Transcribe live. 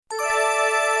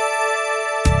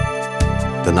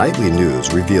The nightly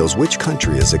news reveals which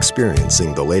country is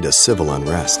experiencing the latest civil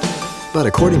unrest. But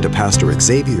according to Pastor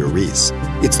Xavier Reese,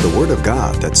 it's the Word of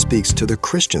God that speaks to the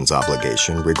Christian's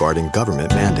obligation regarding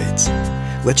government mandates.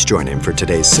 Let's join him for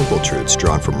today's simple truths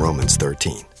drawn from Romans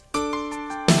 13.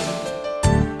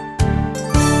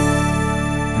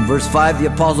 In verse 5,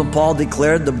 the Apostle Paul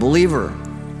declared, the believer,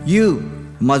 you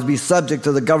must be subject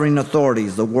to the governing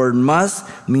authorities. The word must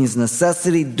means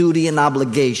necessity, duty, and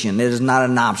obligation. It is not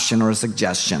an option or a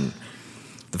suggestion.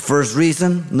 The first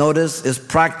reason, notice, is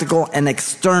practical and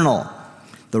external.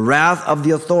 The wrath of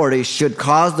the authorities should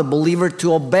cause the believer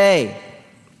to obey.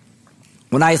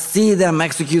 When I see them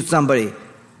execute somebody,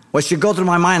 what should go through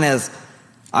my mind is,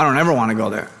 I don't ever want to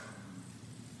go there.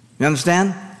 You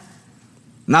understand?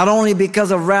 Not only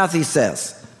because of wrath, he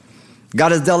says.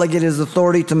 God has delegated his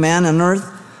authority to man and earth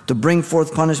to bring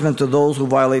forth punishment to those who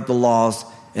violate the laws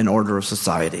and order of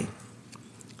society.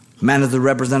 Man is the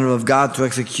representative of God to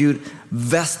execute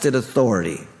vested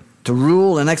authority, to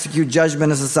rule and execute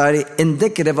judgment in society,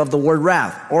 indicative of the word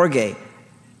wrath, orge,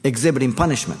 exhibiting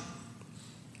punishment.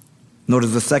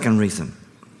 Notice the second reason.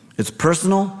 It's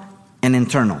personal and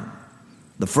internal.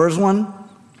 The first one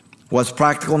was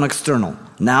practical and external.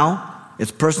 Now,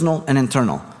 it's personal and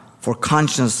internal. For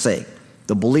conscience sake,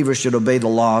 the believer should obey the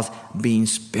laws, being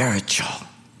spiritual.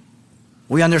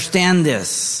 We understand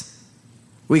this.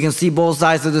 We can see both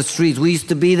sides of the streets. We used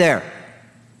to be there.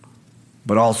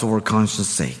 But also for conscience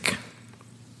sake.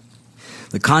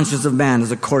 The conscience of man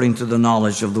is according to the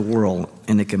knowledge of the world,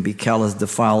 and it can be callous,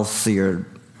 defiled, seared,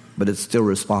 but it's still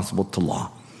responsible to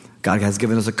law. God has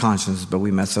given us a conscience, but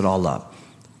we mess it all up.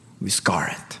 We scar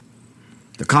it.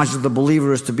 The conscience of the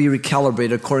believer is to be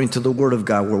recalibrated according to the Word of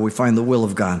God, where we find the will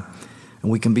of God. And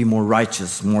we can be more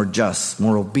righteous, more just,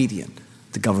 more obedient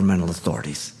to governmental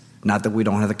authorities. Not that we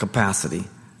don't have the capacity,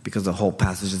 because the whole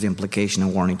passage is the implication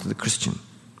and warning to the Christian.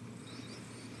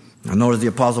 Now notice the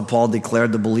Apostle Paul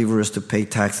declared the believer is to pay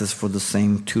taxes for the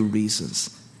same two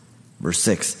reasons. Verse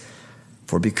 6,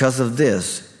 for because of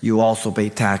this, you also pay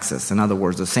taxes. In other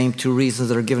words, the same two reasons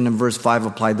that are given in verse 5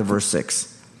 apply to verse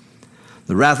 6.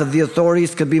 The wrath of the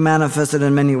authorities could be manifested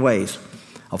in many ways.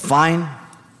 A fine,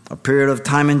 a period of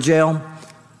time in jail,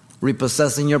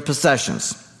 repossessing your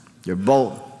possessions, your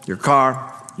boat, your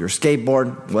car, your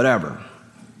skateboard, whatever.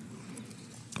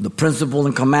 The principle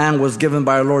and command was given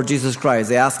by our Lord Jesus Christ.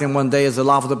 They asked him one day, is it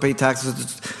lawful to pay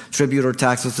taxes, tribute or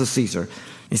taxes to Caesar?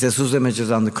 He says, whose image is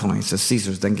on the coin? He says,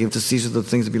 Caesar's. Then give to Caesar the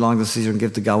things that belong to Caesar, and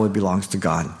give to God what belongs to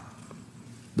God.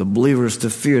 The believer is to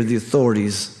fear the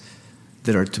authorities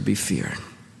that are to be feared.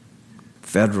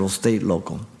 Federal, state,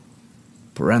 local,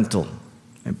 parental,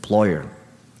 employer,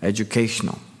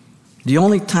 educational. The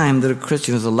only time that a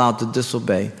Christian is allowed to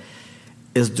disobey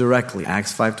is directly,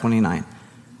 Acts 5:29.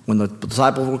 When the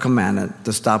disciples were commanded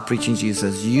to stop preaching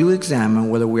Jesus, you examine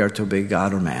whether we are to obey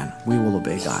God or man. We will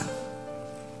obey God.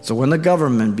 So when the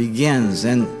government begins,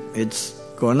 and it's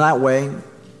going that way,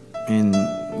 and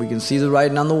we can see the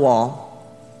writing on the wall,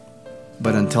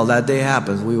 but until that day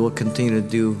happens, we will continue to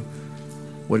do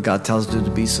what God tells us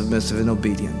to be submissive and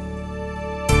obedient.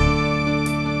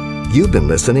 You've been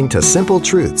listening to Simple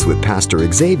Truths with Pastor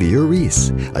Xavier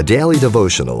Reese, a daily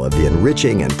devotional of the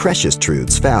enriching and precious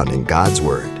truths found in God's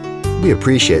Word. We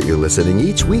appreciate you listening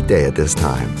each weekday at this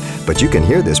time, but you can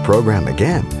hear this program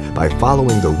again by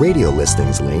following the radio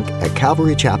listings link at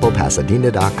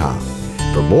CalvaryChapelPasadena.com.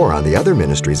 For more on the other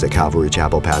ministries at Calvary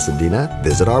Chapel Pasadena,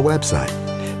 visit our website.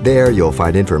 There you'll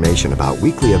find information about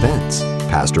weekly events,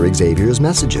 Pastor Xavier's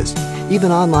messages,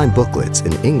 even online booklets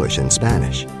in English and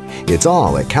Spanish. It's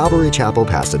all at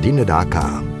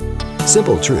CalvaryChapelPasadena.com.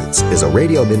 Simple Truths is a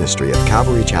radio ministry of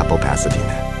Calvary Chapel,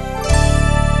 Pasadena.